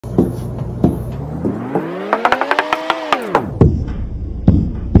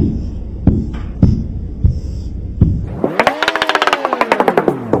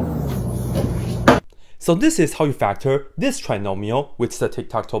So this is how you factor this trinomial with the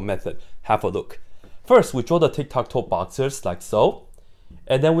tic-tac-toe method. Have a look. First, we draw the tic-tac-toe boxes like so.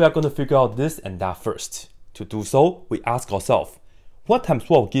 And then we are going to figure out this and that first. To do so, we ask ourselves, what times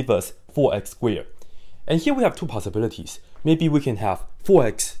what will give us 4x squared? And here we have two possibilities. Maybe we can have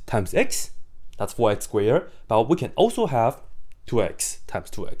 4x times x, that's 4x squared, but we can also have 2x times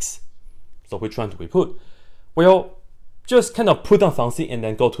 2x. So which one do we put? Well, just kind of put down something and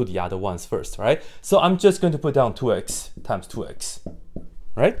then go to the other ones first, right? So I'm just going to put down 2x times 2x,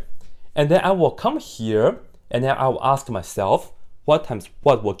 right? And then I will come here and then I will ask myself, what times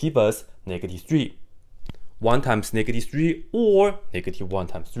what will give us negative 3? 1 times negative 3 or negative 1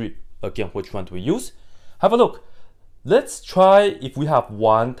 times 3? Again, which one do we use? Have a look. Let's try if we have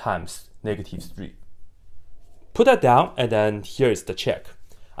 1 times negative 3. Put that down and then here is the check.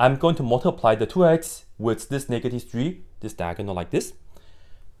 I'm going to multiply the 2x with this negative 3, this diagonal like this.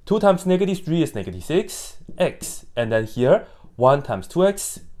 2 times negative 3 is negative 6x. And then here, 1 times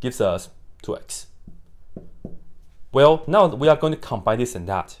 2x gives us 2x. Well, now we are going to combine this and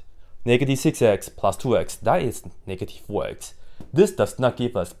that. Negative 6x plus 2x, that is negative 4x. This does not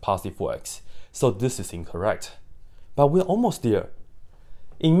give us positive 4x. So this is incorrect. But we're almost there.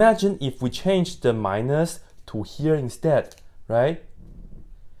 Imagine if we change the minus to here instead, right?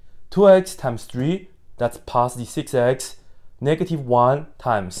 2x times 3, that's positive 6x. Negative 1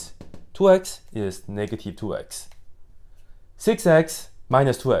 times 2x is negative 2x. 6x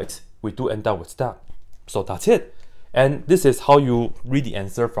minus 2x, we do end up with that. So that's it. And this is how you read the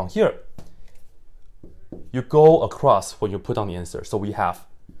answer from here. You go across when you put down the answer. So we have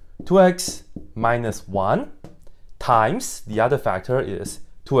 2x minus 1 times the other factor is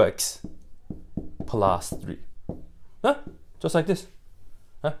 2x plus 3. Just like this.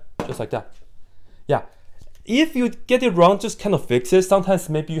 Just like that. Yeah. If you get it wrong, just kind of fix it. Sometimes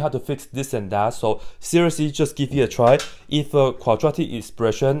maybe you have to fix this and that. So seriously, just give it a try. If a quadratic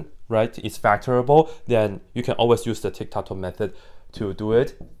expression, right, is factorable, then you can always use the tic-tac-toe method to do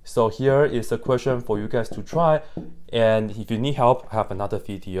it. So here is a question for you guys to try. And if you need help, I have another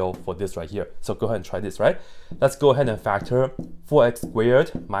video for this right here. So go ahead and try this, right? Let's go ahead and factor 4x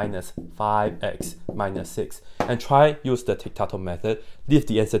squared minus 5x minus 6. And try use the tic-tac-toe method. Leave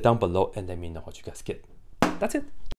the answer down below and let me know what you guys get. That's it.